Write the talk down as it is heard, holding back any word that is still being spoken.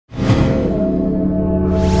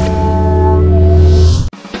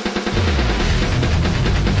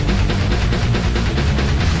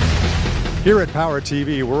Here at Power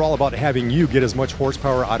TV, we're all about having you get as much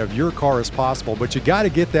horsepower out of your car as possible, but you got to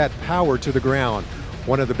get that power to the ground.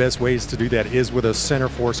 One of the best ways to do that is with a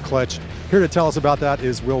Centerforce clutch. Here to tell us about that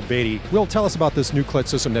is Will Beatty. Will, tell us about this new clutch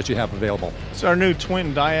system that you have available. It's our new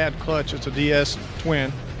twin diad clutch. It's a DS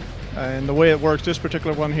twin. And the way it works, this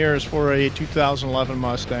particular one here is for a 2011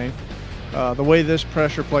 Mustang. The way this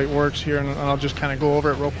pressure plate works here, and I'll just kind of go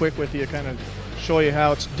over it real quick with you, kind of show you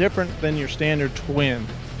how it's different than your standard twin.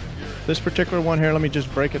 This particular one here, let me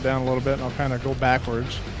just break it down a little bit and I'll kind of go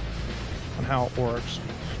backwards on how it works.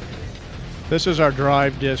 This is our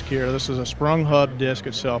drive disc here. This is a sprung hub disc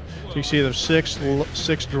itself. So you see there's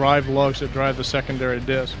six drive lugs that drive the secondary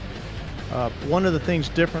disc. One of the things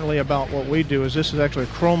differently about what we do is this is actually a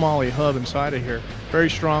chromoly hub inside of here. Very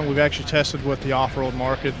strong. We've actually tested with the off-road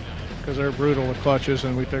market because they're brutal with clutches,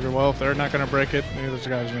 and we figured, well, if they're not going to break it, maybe those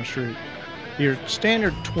guys in the street. Your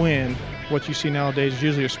standard twin, what you see nowadays, is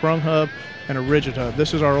usually a sprung hub and a rigid hub.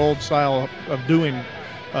 This is our old style of doing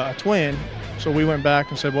a twin, so we went back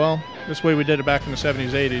and said, well, this way we did it back in the 70s,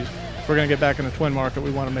 80s. If we're going to get back in the twin market,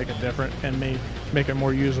 we want to make it different and make it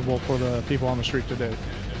more usable for the people on the street today.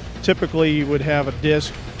 Typically, you would have a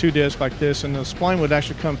disc, two discs like this, and the spline would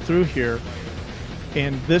actually come through here,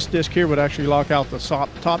 and this disc here would actually lock out the top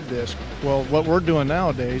disc. Well, what we're doing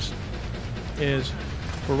nowadays is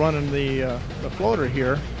we're running the floater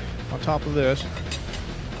here on top of this,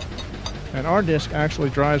 and our disc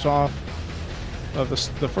actually drives off of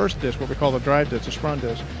the first disc, what we call the drive disc, the sprung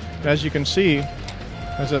disc. As you can see,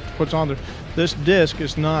 as it puts on there, this disc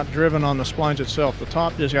is not driven on the splines itself. The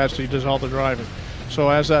top disc actually does all the driving. So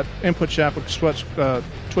as that input shaft would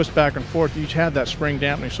twist back and forth, you had that spring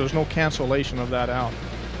dampening, so there's no cancellation of that out.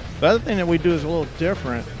 The other thing that we do is a little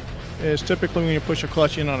different, is typically when you push a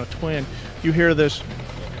clutch in on a twin, you hear this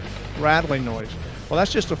rattling noise. Well,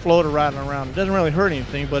 that's just a floater rattling around. It doesn't really hurt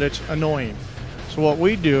anything, but it's annoying. So what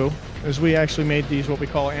we do is we actually made these what we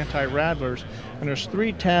call anti-rattlers, and there's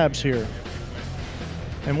 3 tabs here.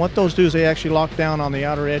 And what those do is they actually lock down on the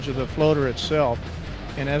outer edge of the floater itself.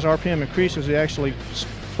 And as RPM increases, they actually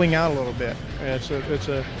fling out a little bit. It's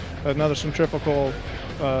another centrifugal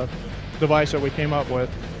device that we came up with.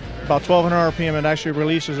 About 1200 RPM, it actually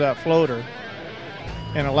releases that floater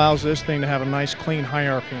and allows this thing to have a nice, clean, high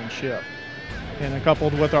RPM shift. And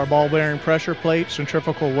coupled with our ball bearing pressure plate,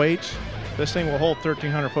 centrifugal weights, this thing will hold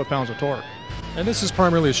 1,300 foot-pounds of torque. And this is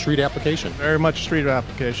primarily a street application. Very much street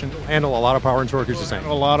application. Handle a lot of power and torque, as you're saying.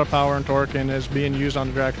 A lot of power and torque, and is being used on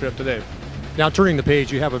the drag strip today. Now, turning the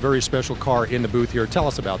page, you have a very special car in the booth here. Tell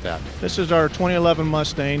us about that. This is our 2011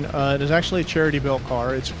 Mustang. It is actually a charity-built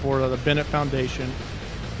car. It's for the Bennett Foundation.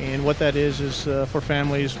 And what that is for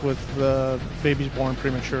families with babies born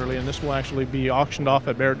prematurely. And this will actually be auctioned off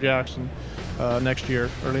at Barrett-Jackson next year,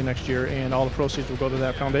 early next year, and all the proceeds will go to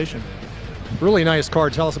that foundation. Really nice car.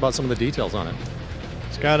 Tell us about some of the details on it.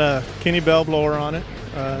 It's got a Kinney bell blower on it,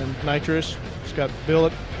 nitrous. It's got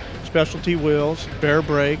billet specialty wheels, bare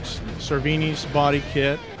brakes, Cervini's body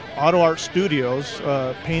kit. Auto Art Studios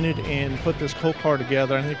painted and put this whole car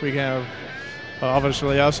together. I think we have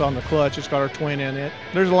obviously us on the clutch. It's got our twin in it.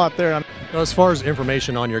 There's a lot there. Now, as far as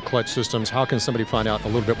information on your clutch systems, how can somebody find out a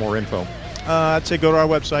little bit more info? I'd say go to our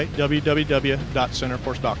website,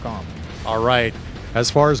 www.centerforce.com. All right. As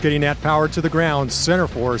far as getting that power to the ground,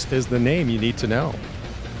 Centerforce is the name you need to know.